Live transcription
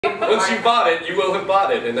Once you bought it, you will have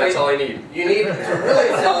bought it, and that's all I need. You need to really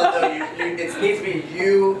sell it though. It needs to be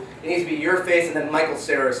you. It needs to be your face, and then Michael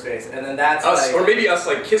Cera's face, and then that's us, like, or maybe us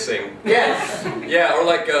like kissing. Yes. Yeah, or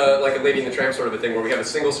like a Lady and the Tramp sort of a thing, where we have a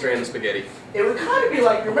single strand of spaghetti. It would kind of be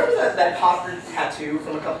like, remember that popular tattoo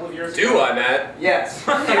from a couple of years ago? Do I, Matt? Yes.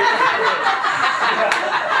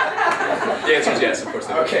 The answer is yes, of course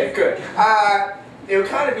they do. Okay, good. It would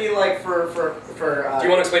kind of be like for do you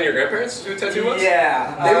want to explain to your grandparents who TaTu was?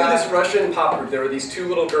 Yeah. They were this Russian pop group. There were these two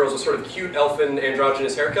little girls with sort of cute, elfin,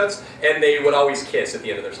 androgynous haircuts, and they would always kiss at the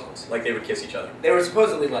end of their songs. Like, they would kiss each other. They were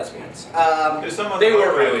supposedly lesbians. They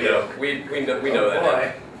weren't really, though. We know that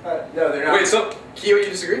now. No, they're not. Wait, so, Kyo, you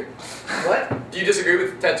disagree? What? Do you disagree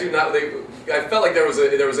with TaTu? I felt like there was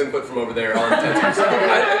input from over there on tattoos.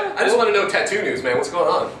 I just want to know tattoo news, man. What's going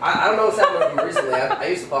on? I don't know what's happening with them recently. I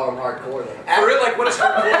used to follow them hardcore though. For real, like, what is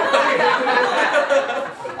hardcore?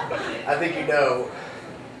 I think you know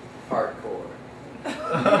hardcore.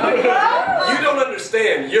 You don't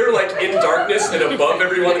understand. You're like in darkness and above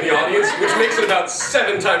everyone in the audience, which makes it about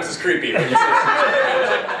 7 times as creepy. When you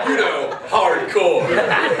say, you know, hardcore.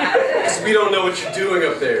 Because we don't know what you're doing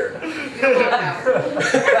up there.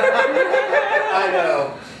 I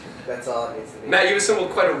know. That's all it needs to be. Matt, you've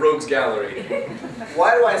assembled quite a rogues gallery.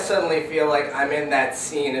 Why do I suddenly feel like I'm in that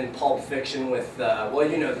scene in Pulp Fiction with, well,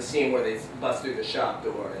 you know, the scene where they bust through the shop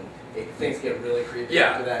door and things get really creepy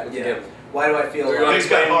after that? Yeah. Why do I feel Do you want to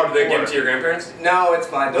explain hard to give it to your grandparents? No, it's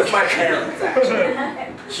fine. Those are my parents, actually.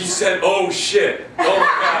 He said, oh shit. Oh my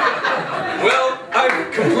god. Well,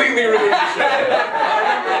 I've completely ruined the show.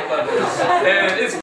 And it's